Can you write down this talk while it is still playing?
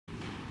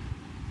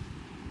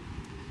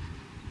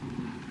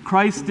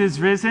Christ is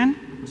risen.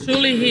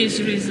 Truly he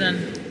is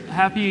risen.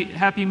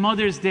 Happy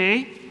Mother's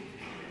Day.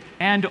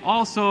 And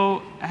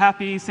also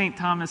happy St.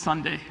 Thomas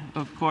Sunday,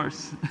 of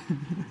course.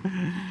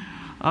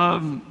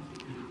 I'm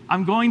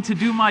going to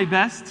do my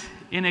best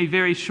in a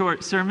very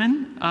short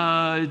sermon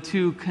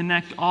to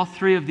connect all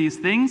three of these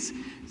things.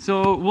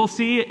 So we'll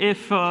see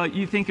if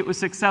you think it was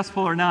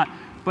successful or not.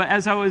 But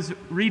as I was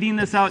reading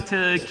this out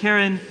to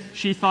Karen,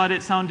 she thought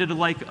it sounded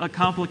like a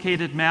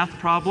complicated math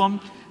problem.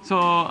 So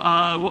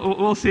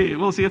we'll see.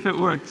 We'll see if it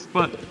works.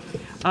 But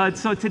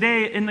so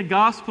today in the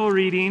gospel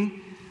reading,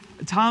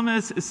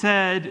 Thomas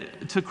said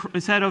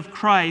of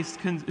Christ,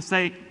 Thomas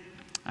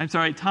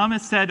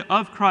said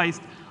of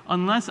Christ,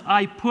 "Unless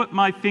I put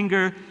my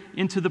finger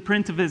into the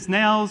print of his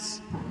nails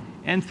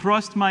and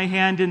thrust my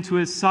hand into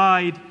his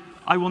side,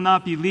 I will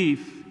not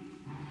believe."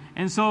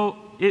 And so,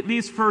 at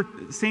least for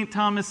St.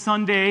 Thomas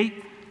Sunday,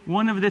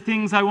 one of the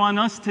things I want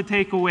us to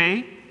take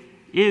away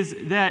is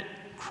that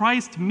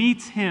Christ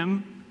meets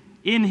him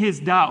in his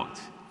doubt.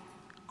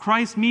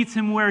 Christ meets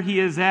him where he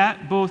is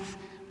at, both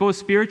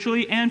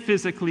spiritually and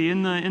physically,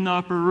 in the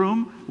upper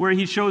room, where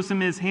he shows him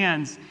his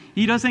hands.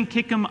 He doesn't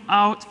kick him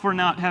out for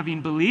not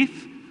having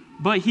belief,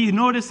 but he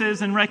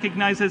notices and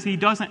recognizes he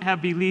doesn't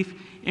have belief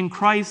in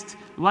Christ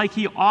like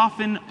he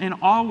often and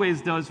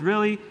always does,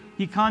 really.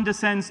 He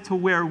condescends to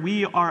where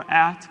we are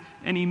at,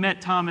 and he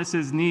met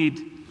Thomas's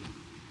need.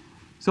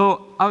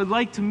 So I would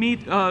like to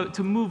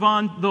move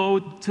on, though,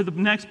 to the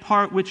next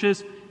part, which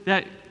is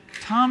that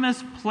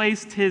Thomas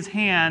placed his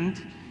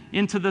hand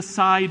into the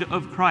side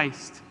of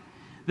Christ.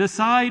 The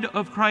side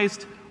of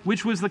Christ,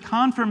 which was the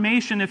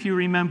confirmation, if you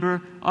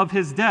remember, of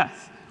his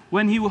death.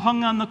 When he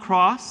hung on the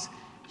cross,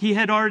 he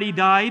had already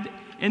died,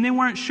 and they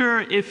weren't sure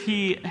if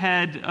he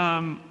had,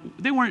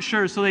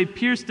 so they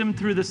pierced him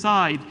through the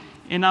side,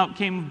 and out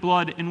came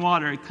blood and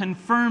water. It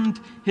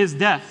confirmed his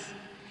death.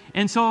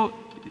 And so,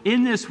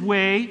 in this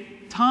way,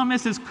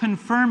 Thomas is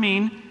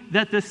confirming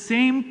that the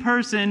same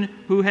person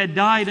who had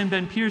died and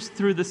been pierced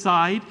through the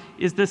side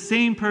is the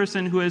same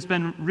person who has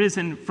been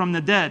risen from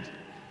the dead.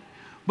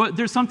 But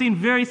there's something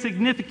very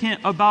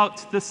significant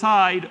about the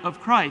side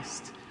of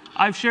Christ.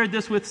 I've shared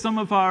this with some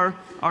of our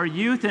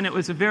youth, and it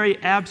was a very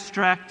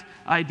abstract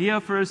idea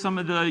for some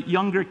of the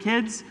younger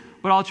kids,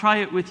 but I'll try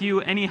it with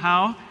you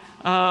anyhow,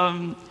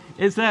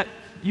 is that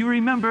you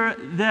remember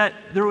that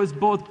there was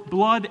both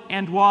blood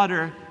and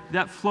water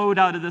that flowed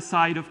out of the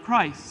side of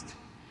Christ.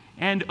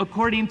 And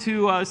according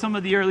to some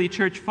of the early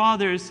church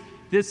fathers,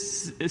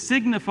 this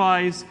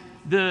signifies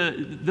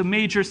the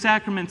major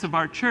sacraments of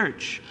our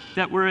church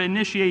that were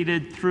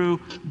initiated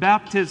through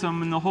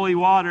baptism in the holy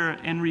water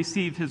and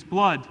receive his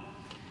blood.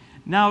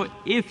 Now,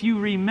 if you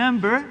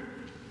remember,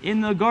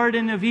 in the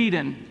Garden of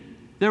Eden,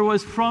 there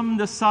was from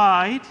the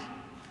side,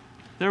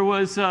 there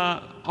was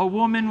a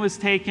woman was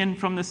taken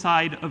from the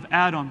side of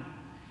Adam.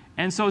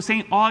 And so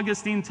St.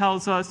 Augustine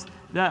tells us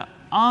that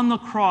on the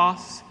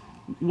cross,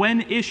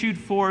 when issued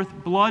forth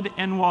blood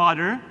and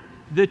water,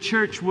 the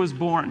church was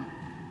born,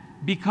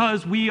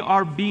 because we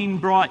are being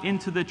brought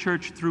into the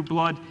church through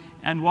blood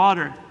and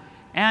water.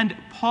 And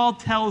Paul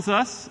tells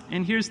us,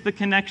 and here's the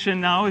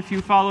connection now, if you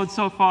followed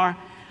so far,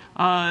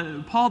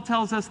 Paul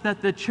tells us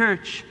that the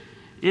church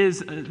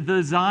is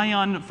the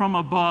Zion from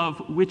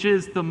above, which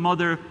is the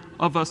mother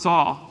of us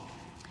all.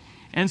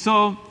 And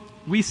so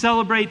we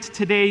celebrate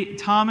today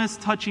Thomas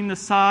touching the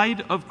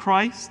side of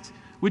Christ,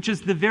 which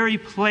is the very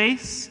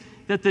place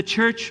that the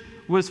church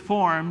was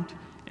formed,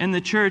 and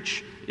the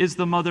church is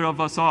the mother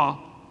of us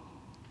all.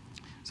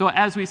 So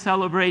as we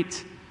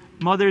celebrate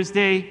Mother's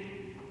Day,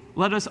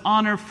 let us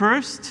honor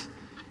first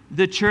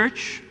the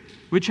church,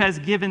 which has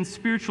given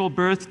spiritual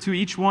birth to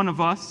each one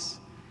of us,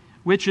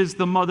 which is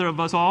the mother of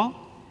us all.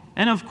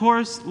 And of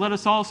course, let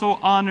us also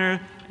honor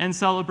and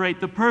celebrate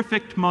the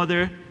perfect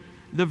mother,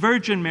 the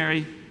Virgin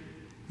Mary,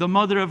 the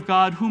Mother of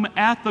God, whom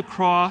at the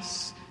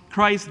cross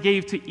Christ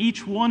gave to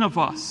each one of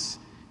us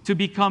to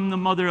become the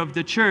mother of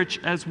the church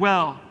as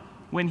well,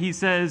 when he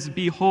says,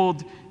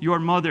 "Behold your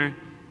mother."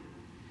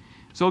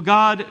 So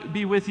God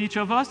be with each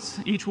of us,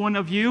 each one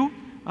of you,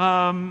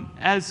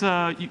 as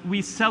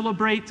we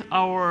celebrate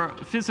our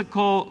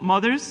physical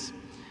mothers.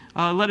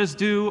 Let us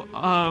do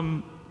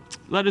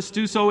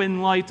so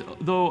in light,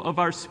 though, of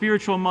our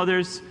spiritual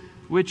mothers,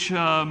 which,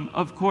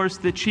 of course,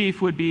 the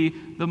chief would be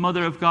the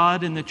Mother of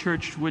God in the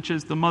church, which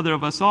is the mother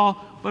of us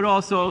all. But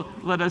also,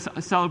 let us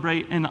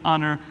celebrate and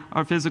honor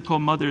our physical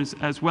mothers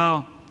as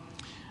well.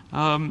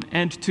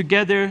 And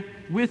together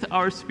with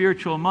our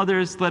spiritual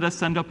mothers, let us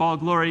send up all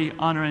glory,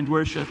 honor, and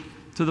worship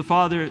to the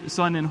Father,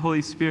 Son, and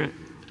Holy Spirit.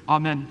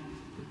 Amen.